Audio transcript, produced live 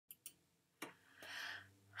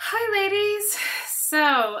Hi, ladies.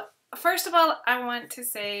 So, first of all, I want to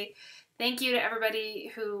say thank you to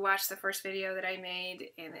everybody who watched the first video that I made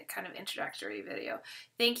in a kind of introductory video.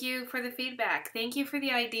 Thank you for the feedback. Thank you for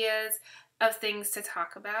the ideas of things to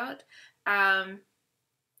talk about.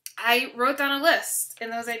 I wrote down a list,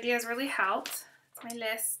 and those ideas really helped. It's my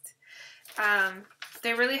list.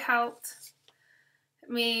 They really helped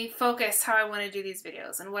me focus how I want to do these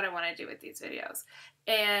videos and what I want to do with these videos.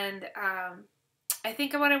 And I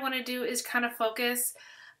think what I want to do is kind of focus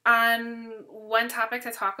on one topic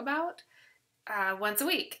to talk about once a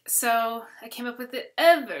week. So I came up with the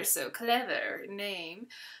ever so clever name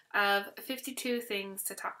of 52 things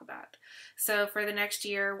to talk about. So for the next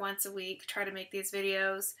year, once a week, try to make these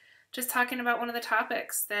videos just talking about one of the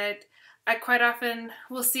topics that I quite often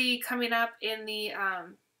will see coming up in the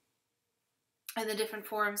different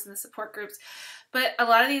forums and the support groups. But a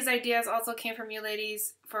lot of these ideas also came from you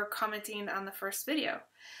ladies for commenting on the first video.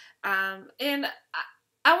 And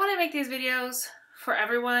I want to make these videos for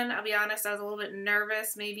everyone. I'll be honest, I was a little bit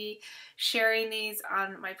nervous maybe sharing these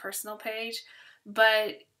on my personal page.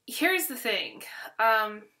 But here's the thing.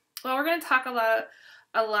 Well, we're going to talk a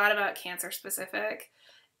lot about cancer specific.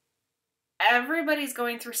 Everybody's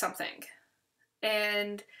going through something.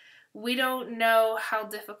 And we don't know how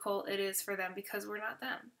difficult it is for them because we're not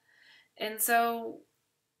them. And so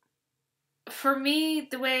for me,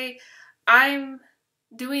 the way I'm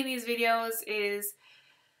doing these videos is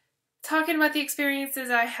talking about the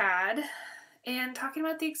experiences I had and talking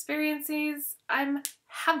about the experiences I'm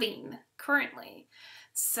having currently.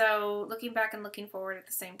 So looking back and looking forward at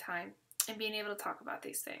the same time and being able to talk about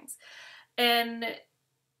these things. And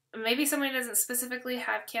maybe somebody doesn't specifically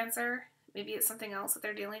have cancer. Maybe it's something else that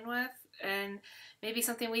they're dealing with, and maybe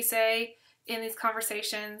something we say in these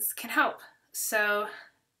conversations can help. So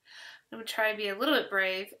I'm going to try to be a little bit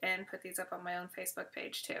brave and put these up on my own Facebook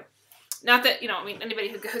page too. Not that, anybody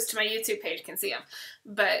who goes to my YouTube page can see them,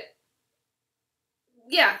 but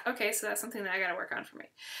yeah, okay, so that's something that I got to work on for me.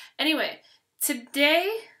 Anyway, today,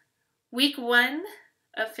 week 1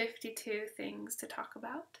 of 52 things to talk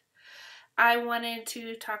about, I wanted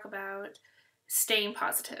to talk about staying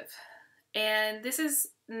positive. And this is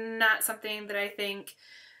not something that I think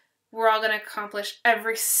we're all going to accomplish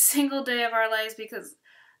every single day of our lives because,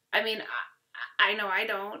 I know I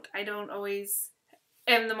don't always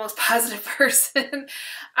am the most positive person.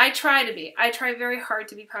 I try to be. I try very hard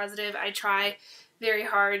to be positive. I try very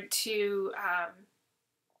hard to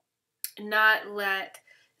not let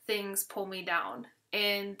things pull me down.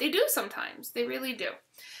 And they do sometimes. They really do.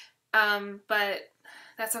 But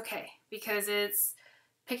that's okay because it's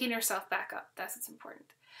picking yourself back up. That's what's important.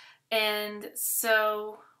 And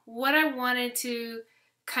so what I wanted to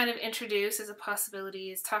kind of introduce as a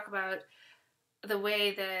possibility is talk about the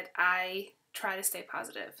way that I try to stay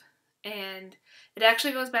positive. And it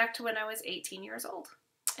actually goes back to when I was 18 years old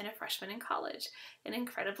and a freshman in college and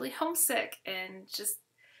incredibly homesick and just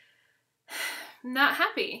not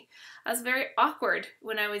happy. I was very awkward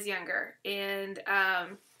when I was younger, and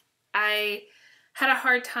I had a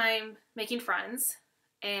hard time making friends,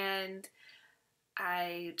 and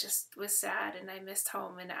I just was sad, and I missed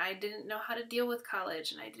home, and I didn't know how to deal with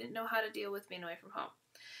college, and I didn't know how to deal with being away from home.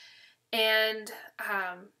 And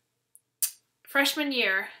freshman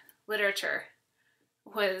year literature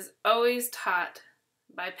was always taught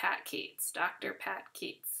by Pat Keats, Dr. Pat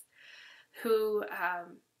Keats, who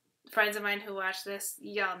friends of mine who watch this,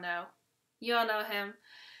 y'all know him.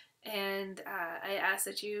 And I ask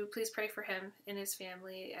that you please pray for him and his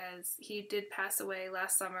family, as he did pass away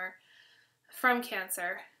last summer from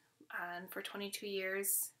cancer. And for 22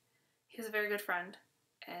 years, he was a very good friend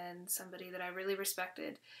and somebody that I really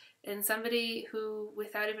respected, and somebody who,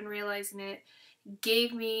 without even realizing it,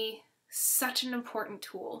 gave me such an important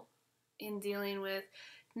tool in dealing with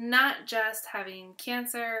not just having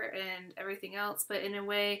cancer and everything else, but in a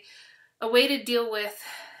way to deal with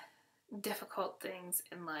difficult things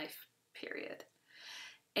in life, period.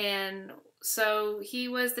 And so he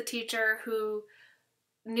was the teacher who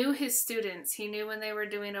knew his students. He knew when they were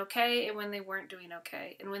doing okay and when they weren't doing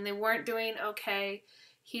okay. And when they weren't doing okay,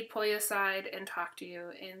 he'd pull you aside and talk to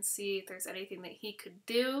you and see if there's anything that he could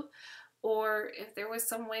do or if there was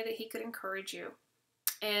some way that he could encourage you.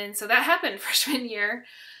 And so that happened freshman year.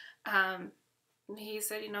 He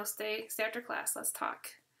said, stay after class, let's talk.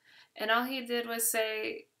 And all he did was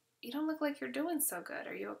say, "You don't look like you're doing so good.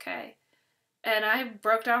 Are you okay?" And I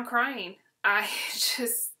broke down crying. I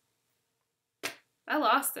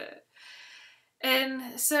lost it.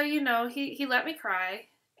 And so, he let me cry,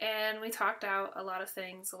 and we talked out a lot of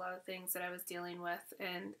things that I was dealing with.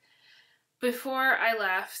 And before I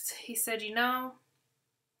left, he said,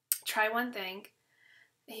 try one thing.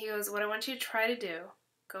 He goes, what I want you to try to do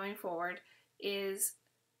going forward is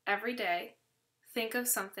every day think of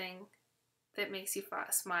something that makes you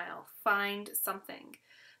smile. Find something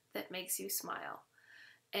that makes you smile.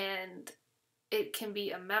 And it can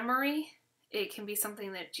be a memory. It can be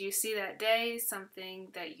something that you see that day, something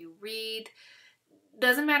that you read.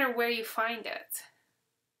 Doesn't matter where you find it.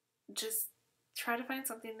 Just try to find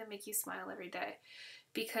something that makes you smile every day.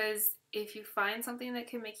 Because if you find something that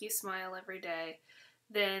can make you smile every day,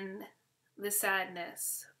 then the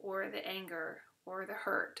sadness or the anger or the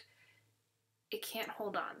hurt, it can't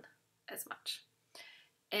hold on as much.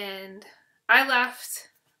 And I left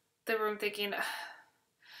the room thinking,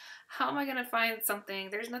 how am I going to find something?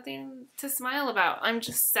 There's nothing to smile about. I'm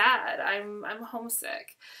just sad. I'm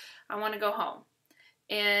homesick. I want to go home.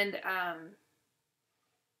 And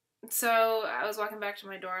so I was walking back to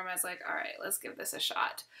my dorm. I was like, all right, let's give this a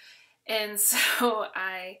shot. And so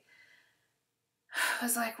I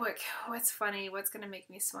was like, what's funny? What's going to make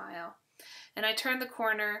me smile? And I turned the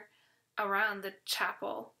corner around the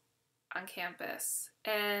chapel on campus,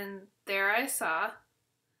 and there I saw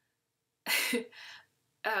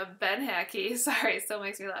Ben Hackey, sorry, it still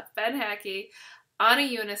makes me laugh, Ben Hackey on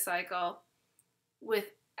a unicycle with,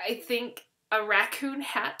 I think, a raccoon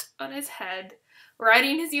hat on his head,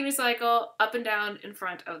 riding his unicycle up and down in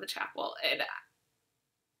front of the chapel. And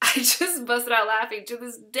I just busted out laughing. To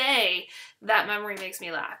this day, that memory makes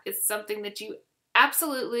me laugh. It's something that you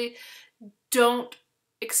absolutely don't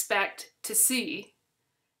expect to see.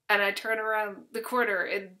 And I turn around the corner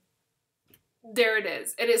and there it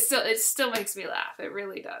is. And it still makes me laugh. It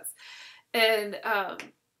really does. And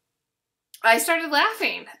I started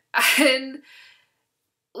laughing. And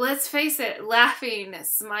let's face it, laughing,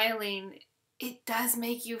 smiling, it does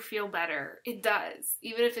make you feel better. It does.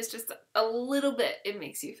 Even if it's just a little bit, it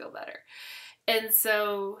makes you feel better. And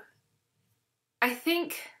so I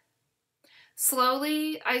think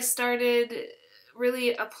slowly I started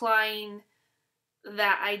really applying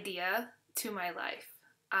that idea to my life.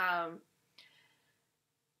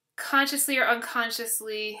 Consciously or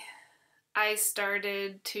unconsciously, I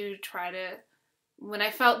started to try to, when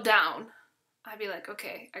I felt down, I'd be like,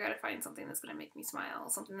 okay, I gotta find something that's gonna make me smile,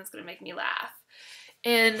 something that's gonna make me laugh.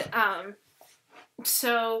 And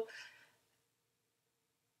so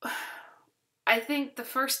I think the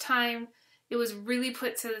first time it was really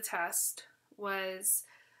put to the test was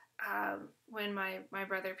when my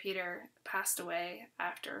brother Peter passed away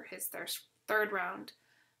after his third round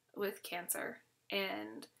with cancer.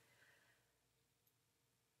 And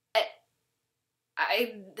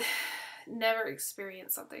I never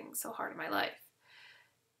experienced something so hard in my life.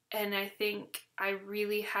 And I think I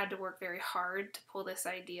really had to work very hard to pull this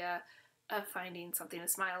idea of finding something to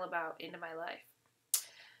smile about into my life.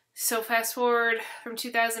 So fast forward from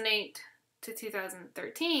 2008 to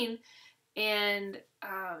 2013, and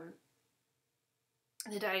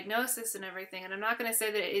the diagnosis and everything. And I'm not going to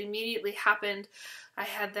say that it immediately happened. I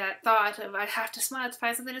had that thought of I have to smile, to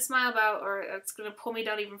find something to smile about, or it's going to pull me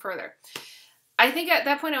down even further. I think at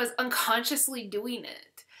that point I was unconsciously doing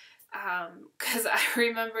it. Because I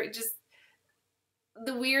remember just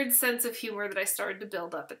the weird sense of humor that I started to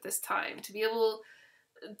build up at this time. To be able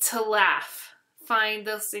to laugh, find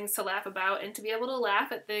those things to laugh about, and to be able to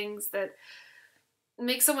laugh at things that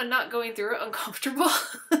make someone not going through it uncomfortable.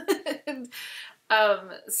 And,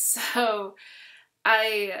 so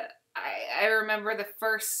I remember the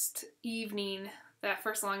first evening, that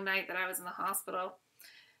first long night that I was in the hospital,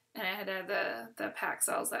 and I had the pack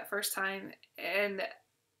cells that first time, and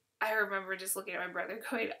I remember just looking at my brother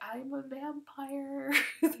going, I'm a vampire.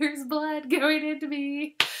 There's blood going into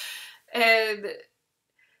me. And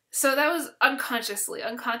so that was unconsciously,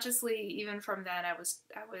 even from then, I was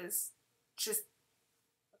just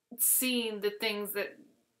seeing the things that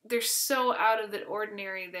they're so out of the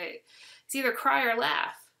ordinary that it's either cry or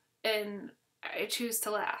laugh. And I choose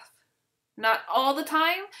to laugh. Not all the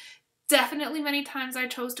time. Definitely many times I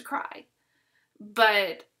chose to cry.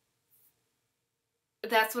 But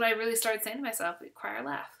that's what I really started saying to myself, cry or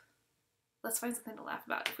laugh. Let's find something to laugh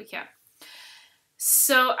about if we can.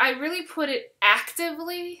 So I really put it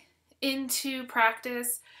actively into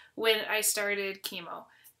practice when I started chemo.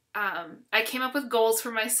 I came up with goals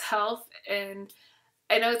for myself, and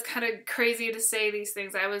I know it's kind of crazy to say these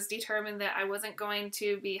things. I was determined that I wasn't going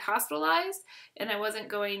to be hospitalized, and I wasn't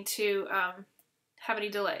going to have any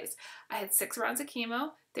delays. I had 6 rounds of chemo.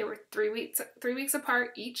 They were 3 weeks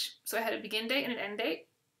apart each, so I had a begin date and an end date,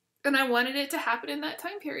 and I wanted it to happen in that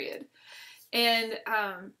time period. And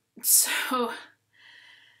so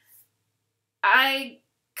I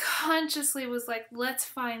consciously was like, let's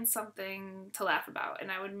find something to laugh about.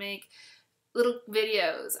 And I would make little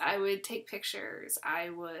videos. I would take pictures. I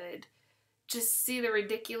would just see the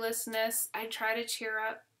ridiculousness. I try to cheer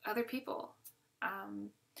up other people.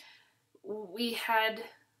 We had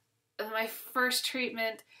my first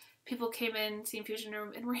treatment, people came in to the infusion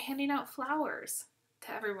room and we're handing out flowers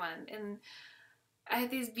to everyone. And I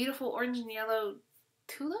had these beautiful orange and yellow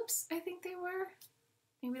tulips, I think they were.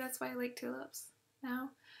 Maybe that's why I like tulips now.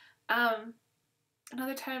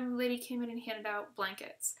 Another time, a lady came in and handed out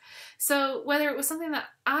blankets. So whether it was something that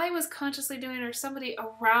I was consciously doing or somebody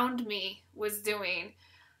around me was doing,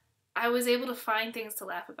 I was able to find things to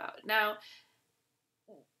laugh about. Now,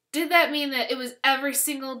 did that mean that it was every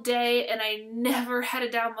single day and I never had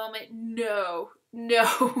a down moment? No,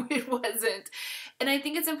 it wasn't. And I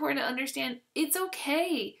think it's important to understand it's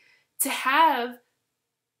okay to have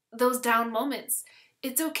those down moments.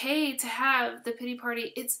 It's okay to have the pity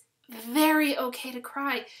party. It's very okay to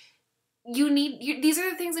cry. These are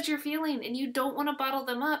the things that you're feeling and you don't want to bottle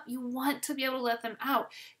them up. You want to be able to let them out.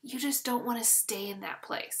 You just don't want to stay in that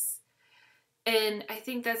place. And I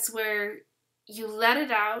think that's where you let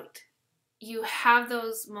it out. You have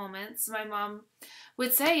those moments. My mom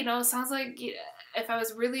would say, it sounds like if I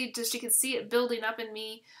was really just, you could see it building up in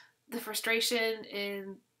me, the frustration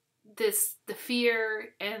and the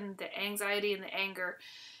fear and the anxiety and the anger.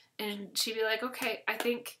 And she'd be like, okay, I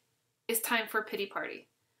think it's time for a pity party.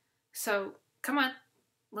 So come on,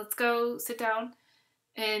 let's go sit down.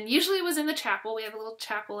 And usually it was in the chapel. We have a little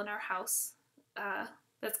chapel in our house.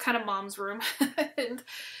 That's kind of mom's room. And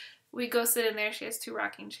we go sit in there. She has 2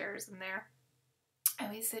 rocking chairs in there. And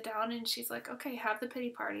we sit down and she's like, okay, have the pity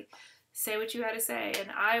party. Say what you had to say. And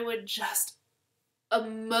I would just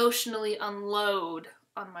emotionally unload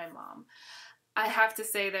on my mom. I have to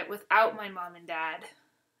say that without my mom and dad,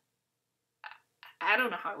 I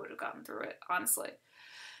don't know how I would have gotten through it, honestly.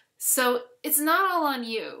 So it's not all on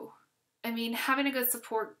you. I mean, having a good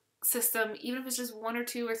support system, even if it's just 1 or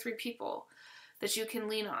 2 or 3 people that you can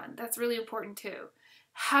lean on, that's really important too.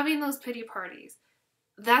 Having those pity parties,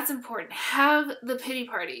 that's important. Have the pity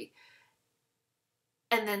party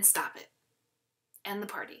and then stop it. End the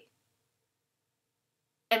party.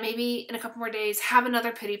 And maybe in a couple more days, have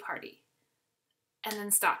another pity party and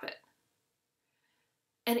then stop it.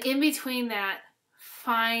 And in between that,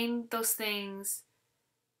 find those things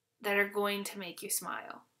that are going to make you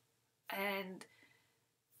smile. And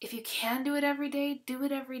if you can do it every day, do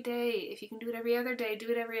it every day. If you can do it every other day, do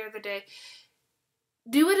it every other day.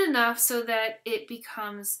 Do it enough so that it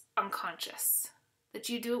becomes unconscious, that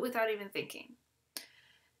you do it without even thinking.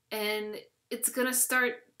 And it's going to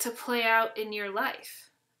start to play out in your life.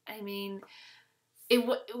 I mean, it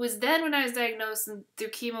was then when I was diagnosed and through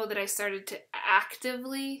chemo that I started to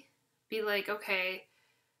actively be like, okay,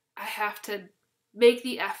 I have to make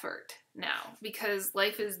the effort now because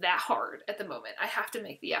life is that hard at the moment. I have to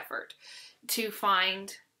make the effort to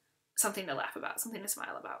find something to laugh about, something to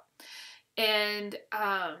smile about. And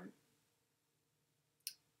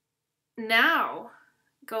now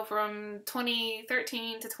go from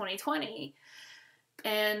 2013 to 2020,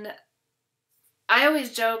 and I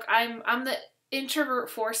always joke I'm the introvert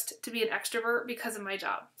forced to be an extrovert because of my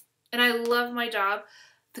job. And I love my job.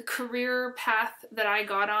 The career path that I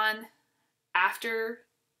got on after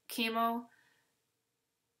chemo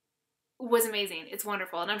was amazing. It's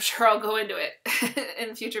wonderful. And I'm sure I'll go into it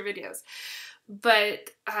in future videos.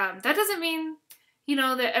 But that doesn't mean,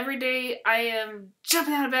 that every day I am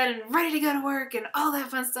jumping out of bed and ready to go to work and all that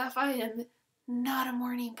fun stuff. I am not a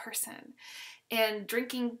morning person. And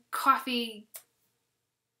drinking coffee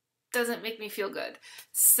doesn't make me feel good.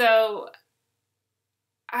 So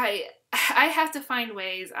I have to find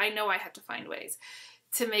ways. I know I have to find ways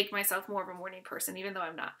to make myself more of a morning person, even though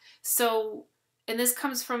I'm not. So, and this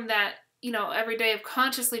comes from that, every day of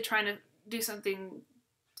consciously trying to do something,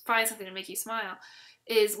 find something to make you smile,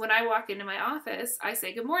 is when I walk into my office, I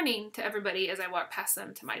say good morning to everybody as I walk past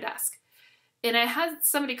them to my desk. And I had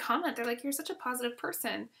somebody comment, they're like, you're such a positive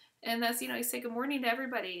person. And that's, you say good morning to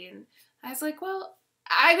everybody. And I was like, well,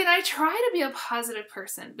 I try to be a positive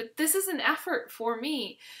person, but this is an effort for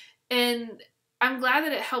me. And I'm glad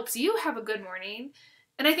that it helps you have a good morning.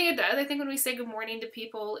 And I think it does. I think when we say good morning to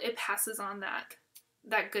people, it passes on that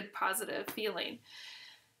good positive feeling.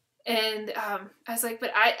 And I was like,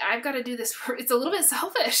 but I've got to do this it's a little bit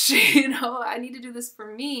selfish, I need to do this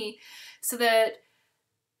for me so that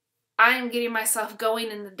I'm getting myself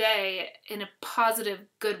going in the day in a positive,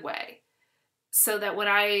 good way. So that when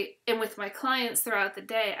I am with my clients throughout the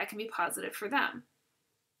day, I can be positive for them.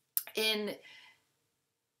 And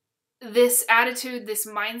this attitude, this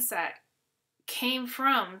mindset came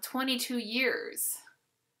from 22 years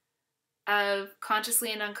of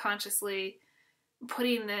consciously and unconsciously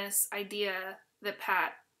putting this idea that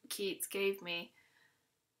Pat Keats gave me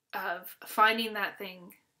of finding that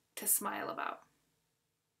thing to smile about.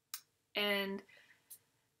 And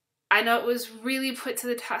I know it was really put to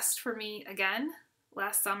the test for me again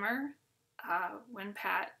last summer when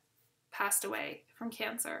Pat passed away from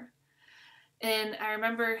cancer. And I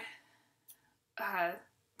remember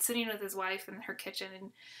sitting with his wife in her kitchen,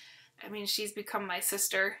 and I mean, she's become my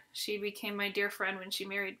sister. She became my dear friend when she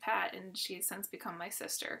married Pat, and she's since become my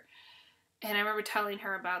sister. And I remember telling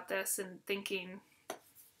her about this and thinking,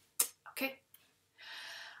 okay,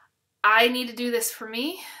 I need to do this for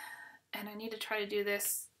me, and I need to try to do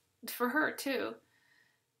this for her too.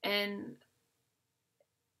 And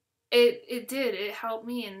it did. It helped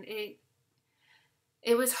me, and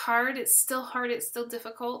it was hard. It's still hard. It's still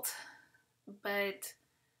difficult. But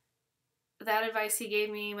that advice he gave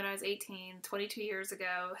me when I was 18, 22 years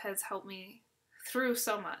ago, has helped me through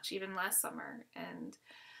so much, even last summer. And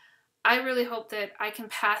I really hope that I can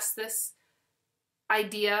pass this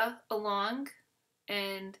idea along,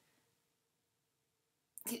 and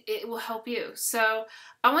it will help you. So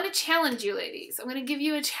I want to challenge you, ladies. I'm going to give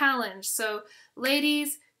you a challenge. So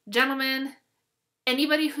ladies, gentlemen,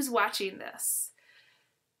 anybody who's watching this,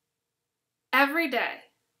 every day,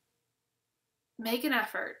 make an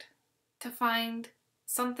effort to find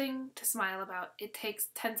something to smile about. It takes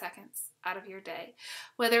 10 seconds out of your day.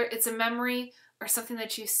 Whether it's a memory or something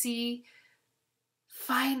that you see,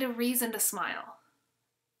 find a reason to smile.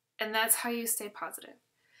 And that's how you stay positive.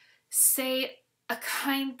 Say a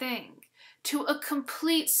kind thing to a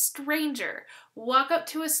complete stranger. Walk up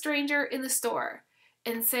to a stranger in the store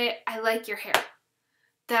and say, I like your hair.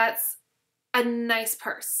 That's a nice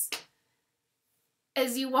purse.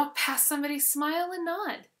 As you walk past somebody, smile and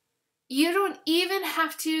nod. You don't even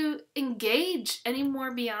have to engage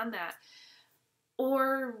anymore beyond that.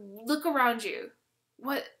 Or look around you.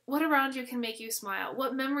 What around you can make you smile?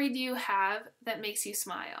 What memory do you have that makes you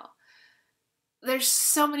smile? There's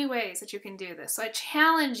so many ways that you can do this. So I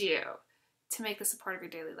challenge you to make this a part of your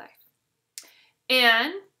daily life.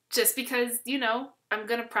 And just because, you know, I'm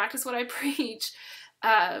going to practice what I preach,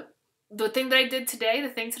 the thing that I did today, the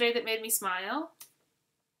thing today that made me smile,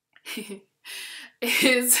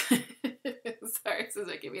 is sorry, this is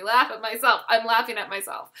making me laugh at myself. I'm laughing at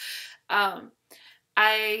myself. I'm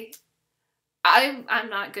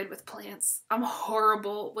not good with plants. I'm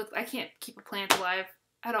horrible with, I can't keep a plant alive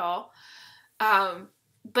at all.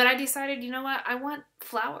 But I decided, you know what? I want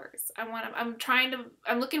flowers.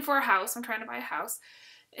 I'm looking for a house. I'm trying to buy a house.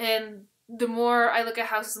 And the more I look at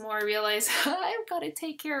houses, the more I realize I've got to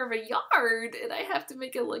take care of a yard and I have to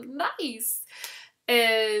make it look nice.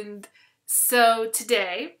 And so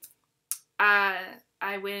today,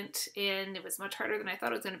 I went in, it was much harder than I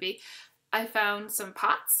thought it was going to be. I found some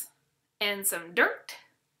pots and some dirt,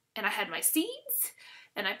 and I had my seeds,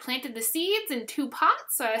 and I planted the seeds in 2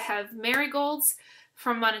 pots. So I have marigolds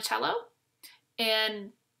from Monticello,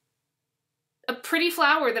 and a pretty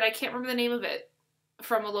flower that I can't remember the name of it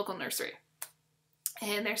from a local nursery.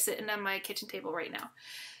 And they're sitting on my kitchen table right now.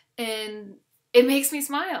 And it makes me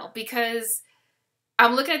smile because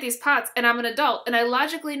I'm looking at these pots and I'm an adult and I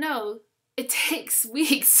logically know it takes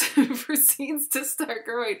weeks for seeds to start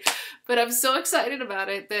growing. But I'm so excited about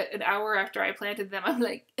it that an hour after I planted them, I'm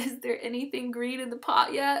like, is there anything green in the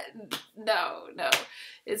pot yet? No.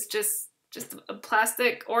 It's just a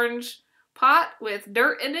plastic orange pot with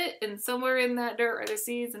dirt in it, and somewhere in that dirt are the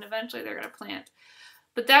seeds, and eventually they're going to plant.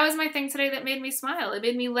 But that was my thing today that made me smile. It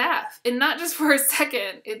made me laugh. And not just for a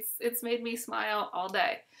second. It's made me smile all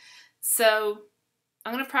day. So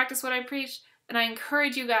I'm going to practice what I preach, and I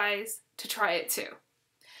encourage you guys to try it too.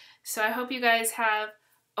 So I hope you guys have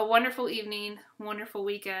a wonderful evening, wonderful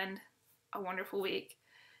weekend, a wonderful week,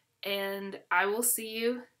 and I will see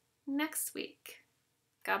you next week.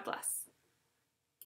 God bless.